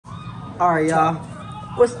All right, y'all.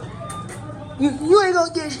 What's you ain't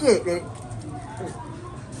gonna get shit, man.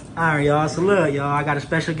 All right, y'all. So look, y'all. I got a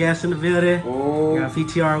special guest in the building. Oh. Got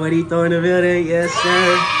PTR Juanito in the building. Yes, sir.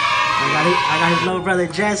 I got his little brother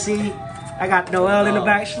Jesse. I got Noel in the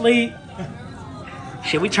back sleep.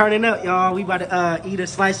 Shit, we turning up, y'all. We about to eat a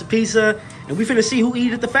slice of pizza, and we finna see who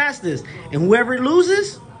eat it the fastest. And whoever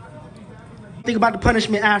loses, think about the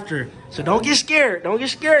punishment after. So don't get scared. Don't get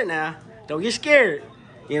scared now. Don't get scared.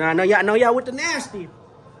 You know, I know y'all with the nasty.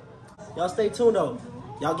 Y'all stay tuned though.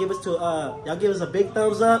 Y'all give us a big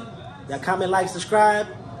thumbs up. Y'all comment, like, subscribe.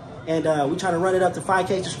 And we trying to run it up to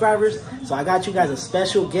 5K subscribers. So I got you guys a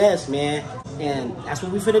special guest, man. And that's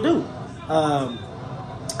what we finna do.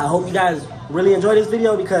 I hope you guys really enjoy this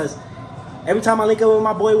video because every time I link up with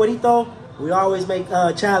my boy Juanito, we always make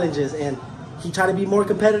challenges. And he try to be more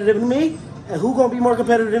competitive than me. And who gonna be more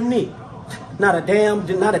competitive than me? Not a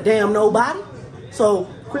damn nobody. So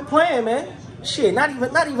quit playing, man. Shit, not even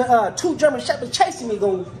 2 German shepherds chasing me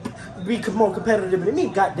gonna be more competitive than me.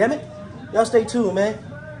 God damn it. Y'all stay tuned, man.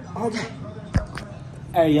 Okay.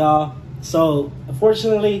 Hey, y'all. So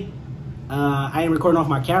unfortunately, I ain't recording off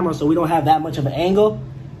my camera, so we don't have that much of an angle.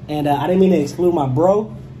 And I didn't mean to exclude my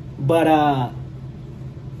bro, but I'm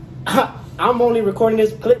only recording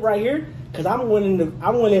this clip right here because I'm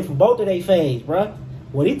winning for both of their fades, bruh.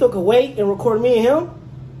 When he took a wait and recorded me and him,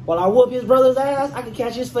 while I whoop his brother's ass, I can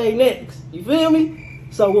catch his fade next. You feel me?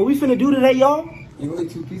 So what we finna do today, y'all? You want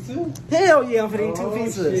 2 pizzas? Hell yeah, I'm finna eat 2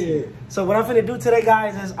 pizzas. Shit. So what I'm finna do today,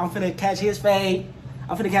 guys, is I'm finna catch his fade.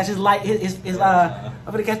 I'm finna catch I'm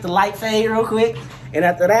finna catch the light fade real quick, and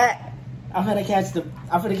after that, I'm finna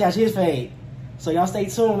catch his fade. So y'all stay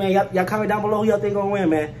tuned, man. Y'all comment down below who y'all think gonna win,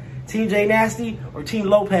 man. Team J Nasty or Team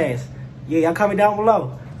Lopez? Yeah, y'all comment down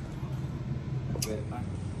below.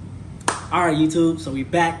 All right, YouTube. So we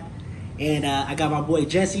back, and I got my boy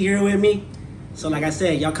Jesse here with me. So like I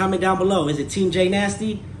said, y'all comment down below. Is it Team J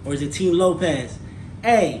Nasty or is it Team Lopez?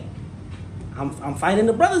 Hey, I'm fighting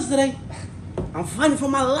the brothers today. I'm fighting for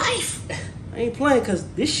my life. I ain't playing because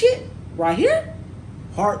this shit right here,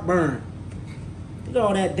 heartburn. Look at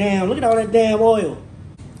all that damn oil.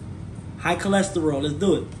 High cholesterol. Let's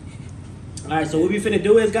do it. All right. So what we finna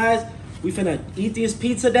do is, guys, we finna eat this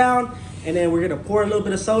pizza down, and then we're gonna pour a little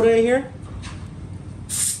bit of soda in here.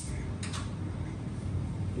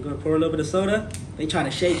 I'm gonna pour a little bit of soda. They try to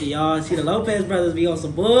shake it, y'all. See, the Lopez brothers be on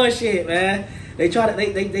some bullshit, man. They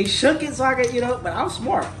shook it so I could, but I'm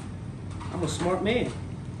smart. I'm a smart man.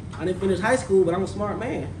 I didn't finish high school, but I'm a smart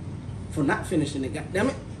man for not finishing it. God damn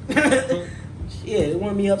it. Shit, they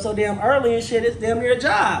wanted me up so damn early and shit. It's damn near a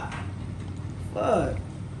job. Fuck.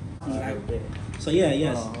 Alright, so yeah,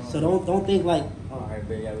 yes. So don't think like. Alright,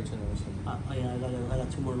 babe. Yeah, we trying to. Oh yeah, I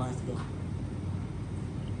got 2 more lines to go.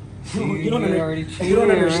 You don't understand. You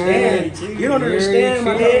don't understand,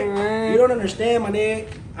 my nigga. You don't understand, my nigga.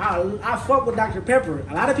 I fuck with Dr. Pepper.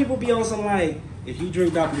 A lot of people be on some like, if you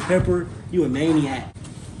drink Dr. Pepper, you a maniac.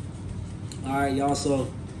 All right, y'all. So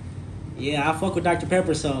yeah, I fuck with Dr.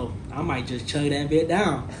 Pepper, so I might just chug that bit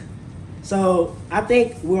down. So I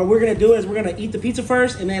think what we're gonna do is we're gonna eat the pizza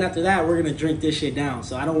first, and then after that we're gonna drink this shit down.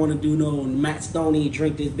 So I don't want to do no Matt Stoney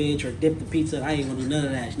drink this bitch or dip the pizza. I ain't gonna do none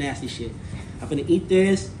of that nasty shit. I'm gonna eat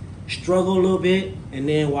this, struggle a little bit, and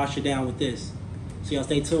then wash it down with this. So y'all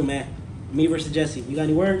stay tuned, man. Me versus Jesse. You got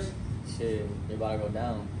any words? Shit, you about to go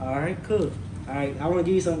down. All right, cool. All right, I want to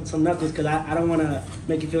give you some knuckles because I don't want to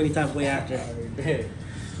make you feel any type of way after.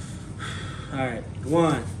 All right,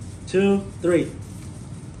 1, 2, 3.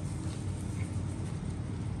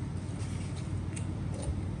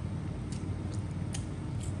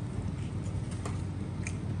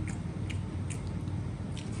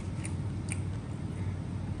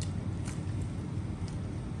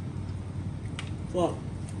 Fuck.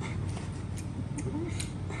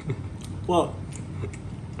 Fuck.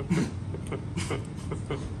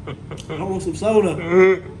 I want some soda.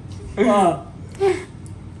 Fuck.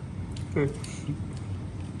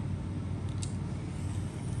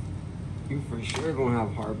 You for sure gonna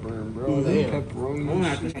have heartburn, bro. That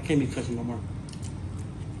pepperoni. I can't be touching no more.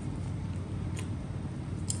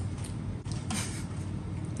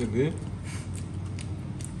 You good?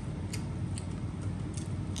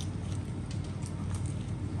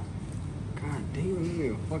 God damn,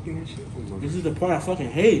 you fucking that shit. Oh, This is the part I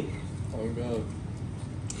fucking hate. oh god.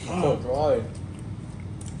 I'm so dry.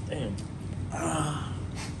 Damn.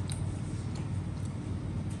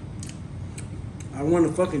 I want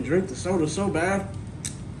to fucking drink the soda so bad.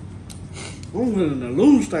 I'm willing to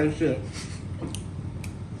lose type shit.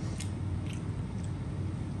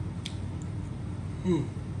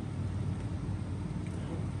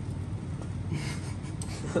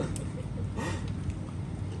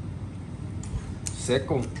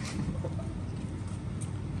 seco.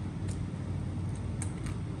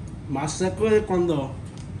 Más seco de cuando.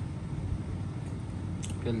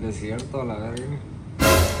 El desierto, a la verga.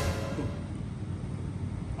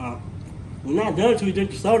 We're not done until we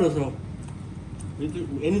drink the soda, so.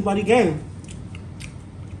 Anybody game.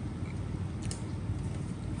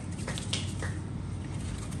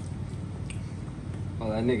 Oh,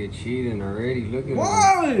 that nigga cheating already. Look at him.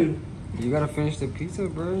 Why? You gotta finish the pizza,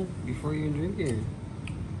 bro, before you drink it.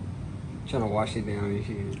 Trying to wash it down and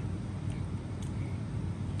shit.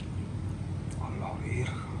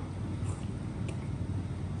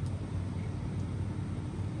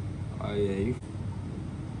 Oh, yeah, you.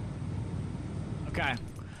 Okay.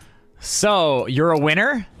 So, you're a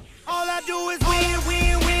winner? All I do is win,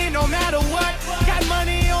 win, win, no matter what. Got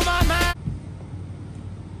money on my mind.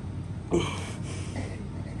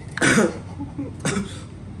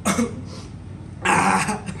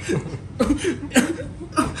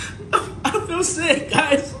 I feel sick,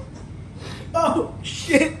 guys. Oh,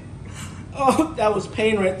 shit. Oh, that was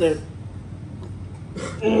pain right there.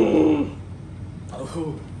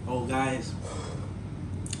 Oh, guys.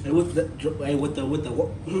 And with the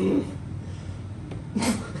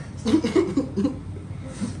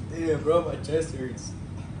Yeah, bro, my chest hurts.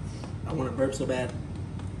 I want to burp so bad.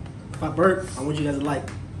 If I burp, I want you guys to like.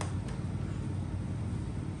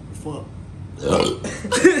 Fuck.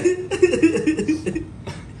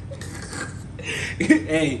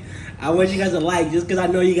 Hey, I want you guys to like just because I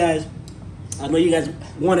know you guys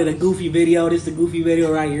wanted a goofy video. This is a goofy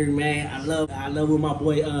video right here, man. I love when my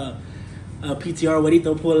boy PTR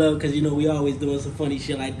Juanito pull up because you know we always doing some funny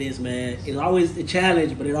shit like this, man. It's always a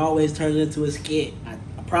challenge, but it always turns into a skit. I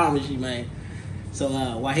promise you, man. So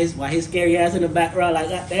while his scary ass in the background, like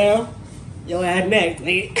goddamn, your ass next,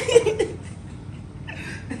 nigga.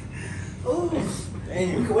 Oh,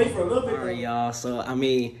 damn, we can wait for a little bit. All right, y'all. So I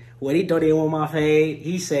mean, Juanito didn't want my fade.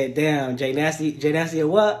 He said, "Damn, Jay Nasty,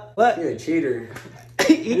 what? You're a cheater."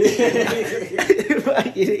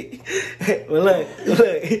 Well, look.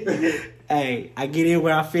 Hey, I get in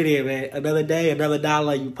where I fit in, man. Another day, another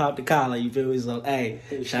dollar, you pop the collar, you feel me? So, hey,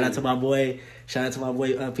 shout out to my boy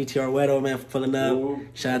PTR Wedo, man, for pulling up. Ooh.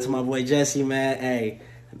 Shout out to my boy Jesse, man. Hey,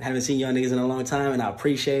 haven't seen y'all niggas in a long time, and I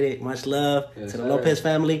appreciate it. Much love to the Lopez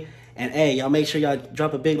family. And, hey, y'all make sure y'all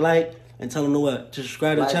drop a big like and tell them to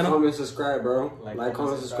subscribe to the channel. Like, comment, subscribe, bro. Like,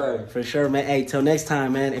 comment, subscribe. For sure, man. Hey, till next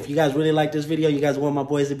time, man. If you guys really like this video, you guys want my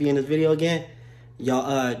boys to be in this video again,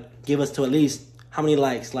 y'all give us to at least, how many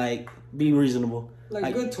likes? Like, be reasonable.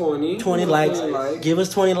 Like good 20. 20 likes. Give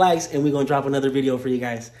us 20 likes, and we're going to drop another video for you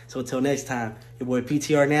guys. So until next time, your boy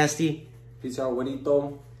PTR Nasty. PTR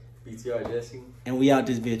Juanito. PTR Jesse. And we out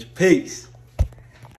this bitch. Peace.